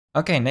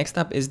Okay, next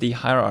up is the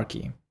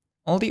hierarchy.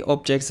 All the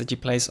objects that you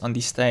place on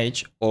the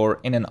stage or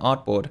in an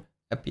artboard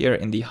appear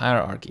in the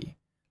hierarchy.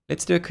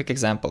 Let's do a quick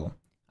example.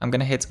 I'm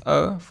going to hit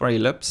O for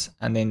ellipse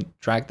and then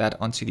drag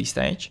that onto the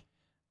stage.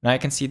 Now you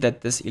can see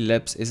that this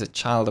ellipse is a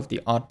child of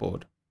the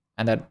artboard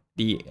and that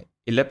the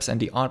ellipse and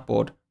the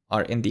artboard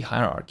are in the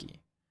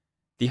hierarchy.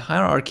 The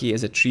hierarchy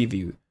is a tree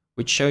view,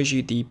 which shows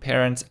you the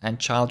parent and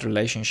child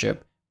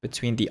relationship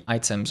between the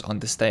items on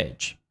the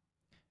stage.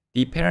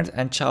 The parent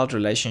and child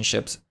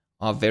relationships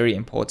are very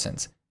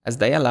important as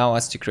they allow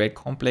us to create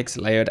complex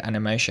layered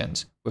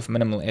animations with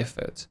minimal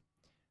effort.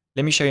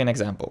 Let me show you an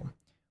example.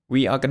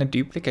 We are going to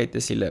duplicate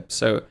this ellipse.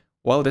 So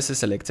while this is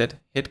selected,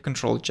 hit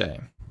Ctrl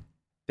J,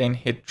 then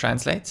hit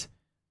Translate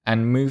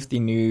and move the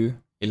new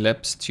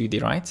ellipse to the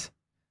right.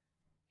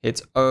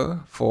 Hit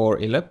O for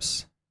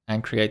ellipse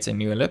and create a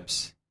new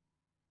ellipse.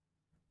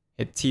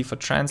 Hit T for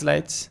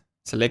Translate,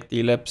 select the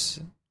ellipse,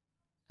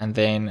 and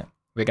then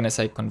we're going to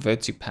say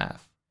Convert to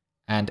Path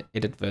and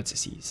Edit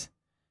Vertices.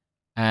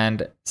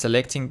 And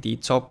selecting the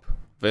top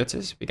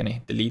vertex, we're going to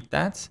delete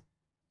that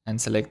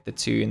and select the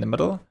two in the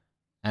middle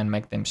and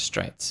make them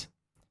straight.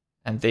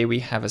 And there we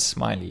have a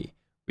smiley.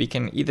 We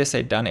can either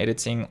say done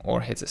editing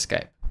or hit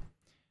escape.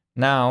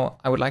 Now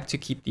I would like to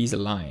keep these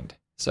aligned.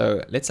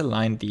 So let's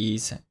align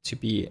these to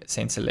be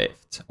center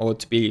left or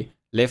to be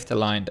left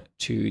aligned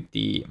to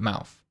the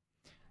mouth.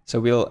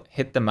 So we'll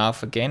hit the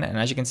mouth again, and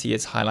as you can see,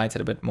 it's highlighted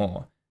a bit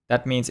more.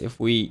 That means if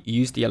we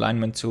use the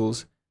alignment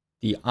tools,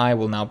 the eye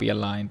will now be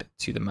aligned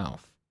to the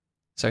mouth.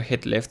 So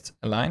hit left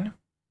align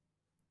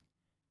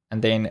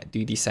and then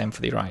do the same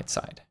for the right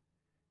side.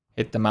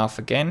 Hit the mouth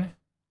again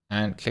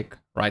and click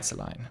right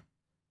align.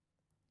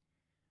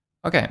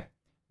 Okay,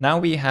 now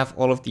we have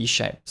all of these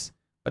shapes,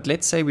 but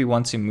let's say we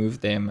want to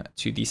move them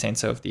to the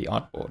center of the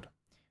artboard.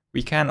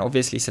 We can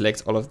obviously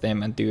select all of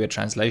them and do a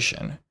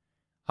translation.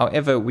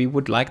 However, we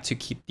would like to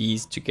keep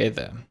these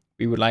together.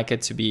 We would like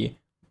it to be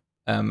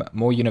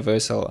more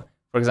universal.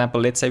 For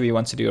example, let's say we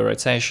want to do a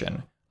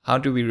rotation. How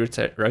do we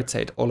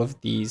rotate all of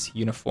these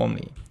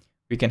uniformly?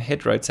 We can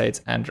hit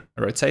rotate and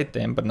rotate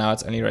them, but now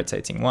it's only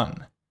rotating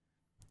one.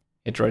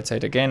 Hit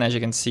rotate again, as you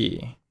can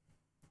see.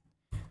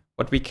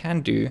 What we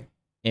can do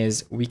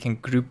is we can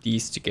group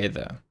these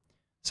together.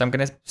 So I'm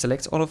going to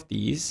select all of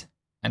these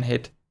and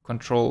hit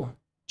Ctrl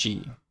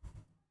G.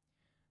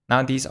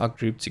 Now these are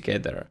grouped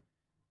together.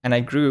 And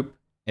a group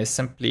is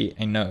simply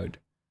a node.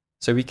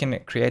 So we can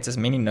create as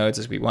many nodes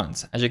as we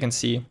want. As you can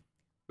see,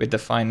 we're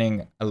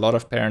defining a lot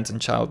of parent and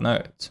child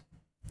nodes.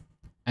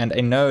 And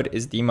a node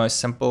is the most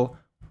simple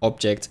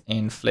object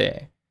in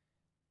Flare.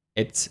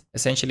 It's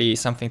essentially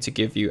something to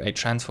give you a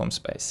transform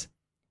space.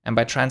 And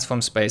by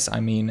transform space, I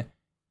mean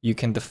you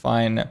can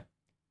define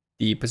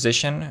the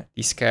position,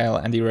 the scale,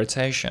 and the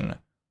rotation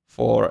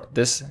for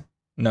this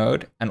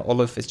node and all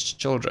of its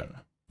children.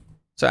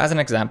 So as an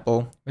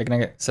example, we're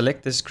going to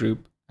select this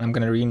group, and I'm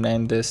going to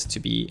rename this to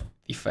be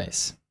the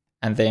face.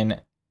 And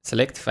then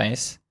select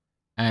face,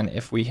 and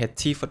if we hit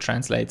T for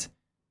translate,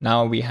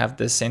 now we have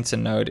the center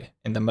node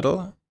in the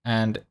middle,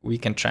 and we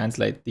can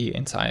translate the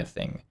entire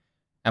thing.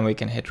 And we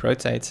can hit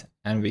rotate,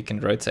 and we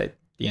can rotate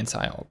the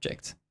entire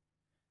object.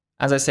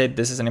 As I said,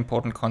 this is an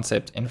important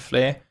concept in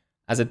Flare,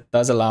 as it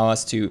does allow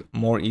us to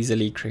more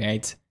easily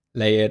create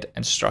layered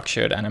and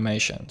structured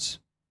animations.